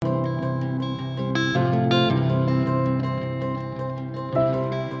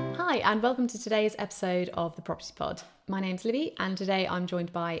and welcome to today's episode of the Property Pod. My name's Libby, and today I'm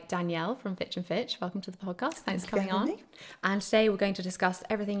joined by Danielle from Fitch & Fitch. Welcome to the podcast. Thanks for coming on. And today we're going to discuss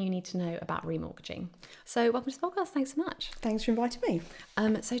everything you need to know about remortgaging. So welcome to the podcast. Thanks so much. Thanks for inviting me.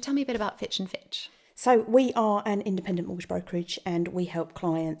 So tell me a bit about Fitch & Fitch. So we are an independent mortgage brokerage, and we help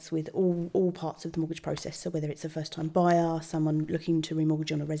clients with all parts of the mortgage process. So whether it's a first-time buyer, someone looking to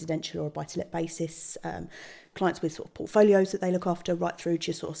remortgage on a residential or a buy-to-let basis, clients with sort of portfolios that they look after, right through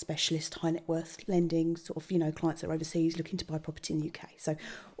to sort of specialist high net worth lending, sort of, clients that are overseas looking to buy property in the UK. So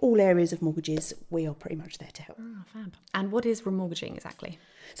all areas of mortgages, we are pretty much there to help. Oh, fab. And what is remortgaging exactly?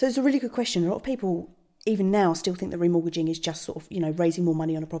 So it's a really good question. A lot of people even now still think that remortgaging is just sort of, raising more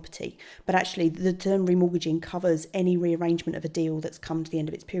money on a property. But actually the term remortgaging covers any rearrangement of a deal that's come to the end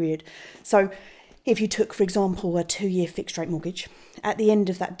of its period. So if you took, for example, a 2-year fixed rate mortgage, at the end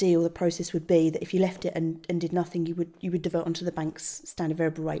of that deal, the process would be that if you left it and did nothing, you would divert onto the bank's standard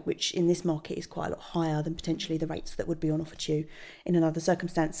variable rate, which in this market is quite a lot higher than potentially the rates that would be on offer to you in another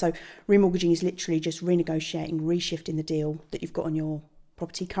circumstance. So remortgaging is literally just renegotiating, reshifting the deal that you've got on your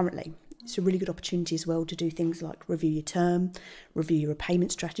property currently. It's a really good opportunity as well to do things like review your term, review your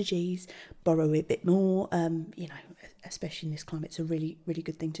repayment strategies, borrow a bit more. Especially in this climate, it's a really, really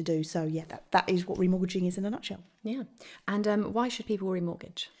good thing to do. So yeah, that is what remortgaging is in a nutshell. Yeah. And why should people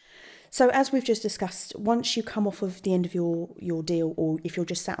remortgage? So as we've just discussed, once you come off of the end of your deal, or if you're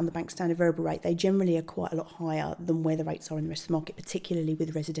just sat on the bank standard variable rate, they generally are quite a lot higher than where the rates are in the rest of the market, particularly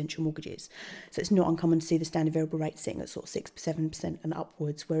with residential mortgages. So it's not uncommon to see the standard variable rate sitting at sort of 6-7% and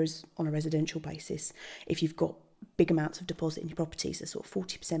upwards, whereas on a residential basis, if you've got big amounts of deposit in your properties, so sort of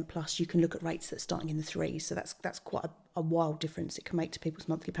 40% plus, you can look at rates that's starting in the 3s. So that's quite a wild difference it can make to people's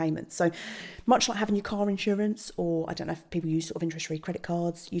monthly payments. So much like having your car insurance, or I don't know if people use sort of interest-free credit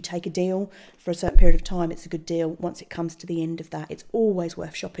cards, you take a deal for a certain period of time, it's a good deal. Once it comes to the end of that, it's always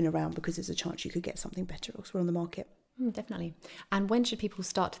worth shopping around because there's a chance you could get something better elsewhere on the market. Definitely. And when should people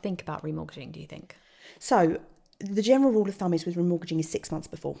start to think about remortgaging, do you think? So the general rule of thumb is with remortgaging is 6 months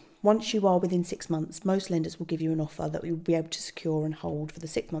before. Once you are within 6 months, most lenders will give you an offer that you'll be able to secure and hold for the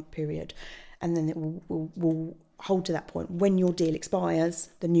 6-month period, and then it will hold to that point. When your deal expires,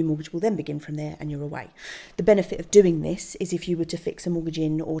 the new mortgage will then begin from there and you're away. The benefit of doing this is if you were to fix a mortgage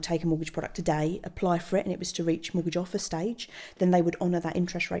in or take a mortgage product today, apply for it, and it was to reach mortgage offer stage, then they would honour that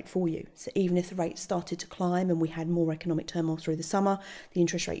interest rate for you. So even if the rate started to climb and we had more economic turmoil through the summer, the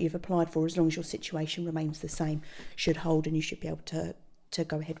interest rate you've applied for, as long as your situation remains the same, should hold, and you should be able to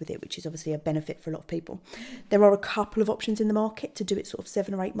go ahead with it, which is obviously a benefit for a lot of people. There are a couple of options in the market to do it sort of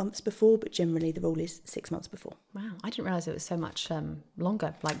 7 or 8 months before, but generally the rule is 6 months before. Wow, I didn't realise it was so much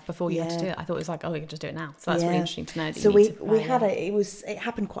longer, like before you had to do it. I thought it was like, oh, you can just do it now. So that's really interesting to know. That it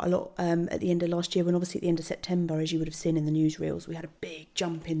happened quite a lot at the end of last year, when obviously at the end of September, as you would have seen in the newsreels, we had a big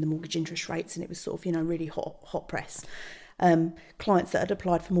jump in the mortgage interest rates, and it was sort of, really hot press. Clients that had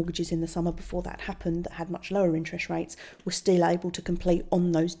applied for mortgages in the summer before that happened, that had much lower interest rates, were still able to complete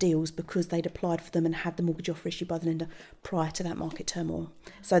on those deals because they'd applied for them and had the mortgage offer issued by the lender prior to that market turmoil.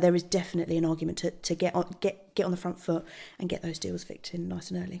 So there is definitely an argument to get on the front foot and get those deals fixed in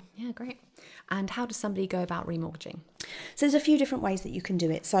nice and early. Yeah, great. And how does somebody go about remortgaging? So there's a few different ways that you can do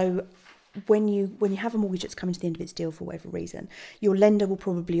it. So when you have a mortgage that's coming to the end of its deal for whatever reason, your lender will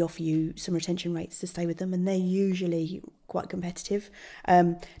probably offer you some retention rates to stay with them, and they're usually quite competitive.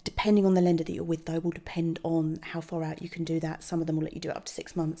 Depending on the lender that you're with, though, will depend on how far out you can do that. Some of them will let you do it up to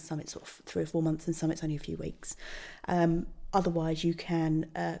 6 months, some it's sort of 3 or 4 months, and some it's only a few weeks. Otherwise, you can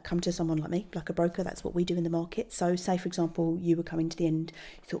come to someone like me, like a broker. That's what we do in the market. So say, for example, you were coming to the end,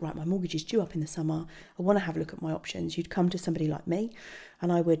 you thought, right, my mortgage is due up in the summer, I want to have a look at my options. You'd come to somebody like me,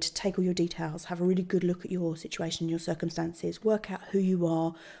 and I would take all your details, have a really good look at your situation, your circumstances, work out who you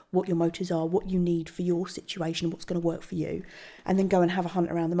are, what your motives are, what you need for your situation, what's going to work for you, and then go and have a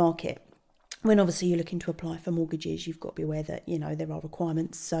hunt around the market. When obviously you're looking to apply for mortgages, you've got to be aware that, there are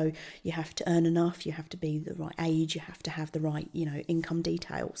requirements. So you have to earn enough, you have to be the right age, you have to have the right, income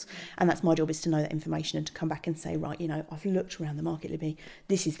details. And that's my job, is to know that information and to come back and say, right, I've looked around the market, Libby,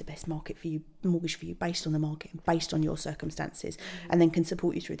 this is the best market for you, mortgage for you, based on the market and based on your circumstances, and then can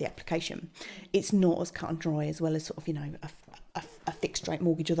support you through the application. It's not as cut and dry as well as sort of, a fixed rate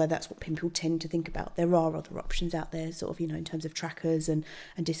mortgage, although that's what people tend to think about. There are other options out there, sort of, in terms of trackers and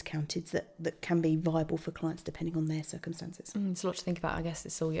discounted that can be viable for clients depending on their circumstances. It's a lot to think about. I guess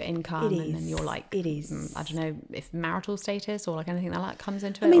it's all your income, and then your I don't know if marital status or like anything like that comes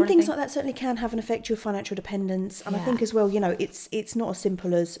into it. I mean, things like that certainly can have an effect your financial dependence, and I think as well, it's not as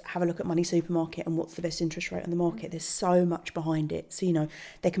simple as have a look at Money Supermarket and what's the best interest rate on the market. There's so much behind it. So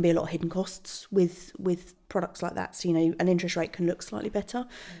there can be a lot of hidden costs with products like that. So an interest rate can look look slightly better.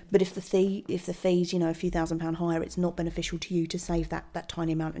 But if the fee's, a few £1,000s higher, it's not beneficial to you to save that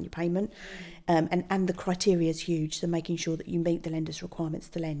tiny amount on your payment. And the criteria is huge, so making sure that you meet the lender's requirements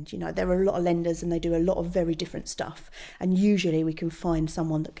to lend. There are a lot of lenders and they do a lot of very different stuff, and usually we can find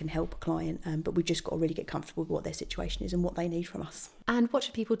someone that can help a client, but we've just got to really get comfortable with what their situation is and what they need from us. And what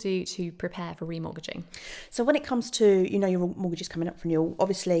should people do to prepare for remortgaging? So when it comes to, your mortgage is coming up for renewal,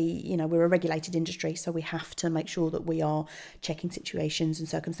 obviously, we're a regulated industry, so we have to make sure that we are checking situations and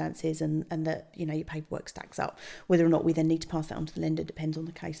circumstances and that, your paperwork stacks up. Whether or not we then need to pass that on to the lender depends on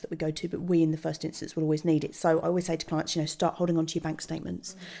the case that we go to, but we in the first instance will always need it. So I always say to clients, start holding on to your bank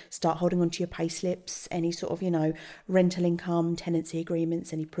statements, start holding on to your pay slips, any sort of, rental income, tenancy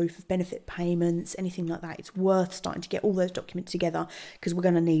agreements, any proof of benefit payments, anything like that. It's worth starting to get all those documents together because we're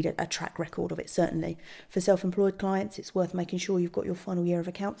going to need a track record of it, certainly. For self-employed clients, it's worth making sure you've got your final year of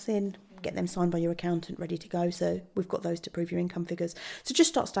accounts in, get them signed by your accountant, ready to go. So we've got those to prove your income figures. So just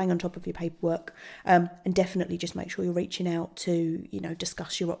start staying on top of your paperwork, and definitely just make sure you're reaching out to,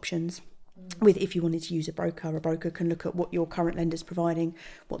 discuss your options. With if you wanted to use a broker can look at what your current lender's providing,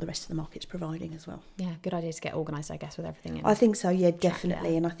 what the rest of the market's providing as well. Yeah, good idea to get organised, I guess, with everything. I think so, yeah,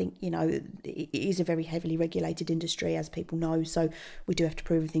 definitely. And I think, it is a very heavily regulated industry, as people know, so we do have to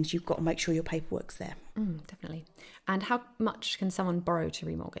prove things. You've got to make sure your paperwork's there. Definitely. And how much can someone borrow to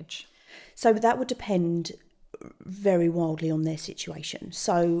remortgage? So that would depend very wildly on their situation.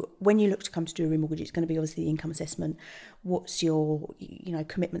 So when you look to come to do a remortgage, it's going to be obviously the income assessment. What's your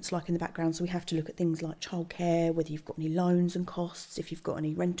commitments like in the background? So we have to look at things like childcare, whether you've got any loans and costs, if you've got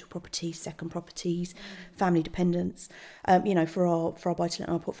any rental properties, second properties, family dependents. For our buy-to-let and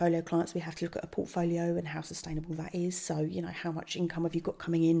our portfolio clients, we have to look at a portfolio and how sustainable that is. So how much income have you got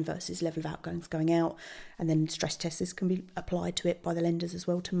coming in versus level of outgoings going out, and then stress tests can be applied to it by the lenders as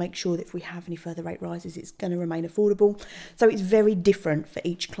well to make sure that if we have any further rate rises, it's going to remain affordable. So it's very different for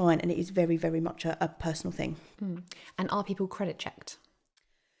each client, and it is very, very much a personal thing. And are people credit checked?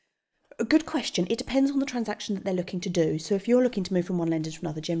 A good question. It depends on the transaction that they're looking to do. So if you're looking to move from one lender to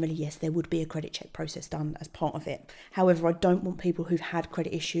another, generally, yes, there would be a credit check process done as part of it. However, I don't want people who've had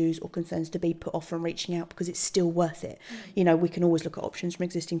credit issues or concerns to be put off from reaching out, because it's still worth it. We can always look at options from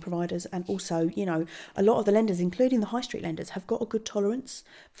existing providers. And also, a lot of the lenders, including the high street lenders, have got a good tolerance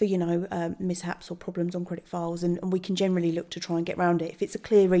for, mishaps or problems on credit files. And we can generally look to try and get around it. If it's a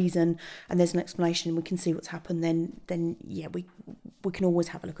clear reason and there's an explanation and we can see what's happened, then yeah, we can always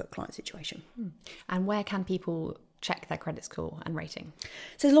have a look at a client situation. And where can people check their credit score and rating?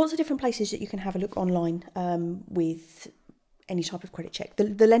 So there's lots of different places that you can have a look online with any type of credit check.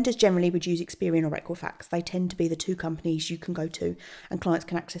 The lenders generally would use Experian or Equifax. They tend to be the two companies you can go to, and clients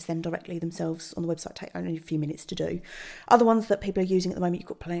can access them directly themselves on the website. Take only a few minutes to do. Other ones that people are using at the moment,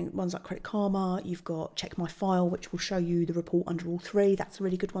 you've got ones like Credit Karma, you've got Check My File, which will show you the report under all three. That's a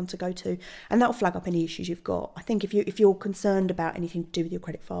really good one to go to, and that'll flag up any issues you've got. I think if you're concerned about anything to do with your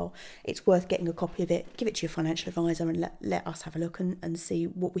credit file, it's worth getting a copy of it, give it to your financial advisor, and let us have a look and see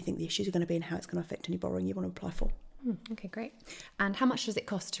what we think the issues are going to be and how it's going to affect any borrowing you want to apply for. Okay, great. And how much does it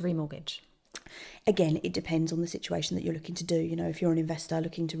cost to remortgage? Again, it depends on the situation that you're looking to do. If you're an investor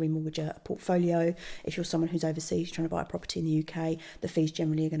looking to remortgage a portfolio, if you're someone who's overseas trying to buy a property in the UK, the fees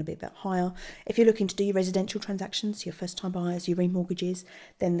generally are going to be a bit higher. If you're looking to do your residential transactions, your first-time buyers, your remortgages,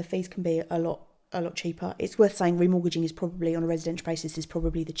 then the fees can be a lot cheaper. It's worth saying remortgaging is probably, on a residential basis, is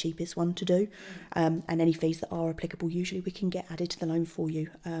probably the cheapest one to do, and any fees that are applicable usually we can get added to the loan for you.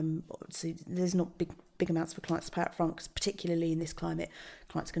 So there's not big amounts for clients to pay up front, because particularly in this climate,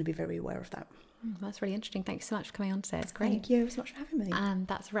 clients are going to be very aware of that. That's really interesting. Thanks so much for coming on today. It's great. Thank you so much for having me. And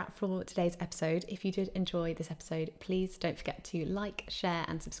that's a wrap for today's episode. If you did enjoy this episode, please don't forget to like, share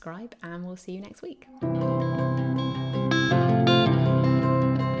and subscribe, and we'll see you next week.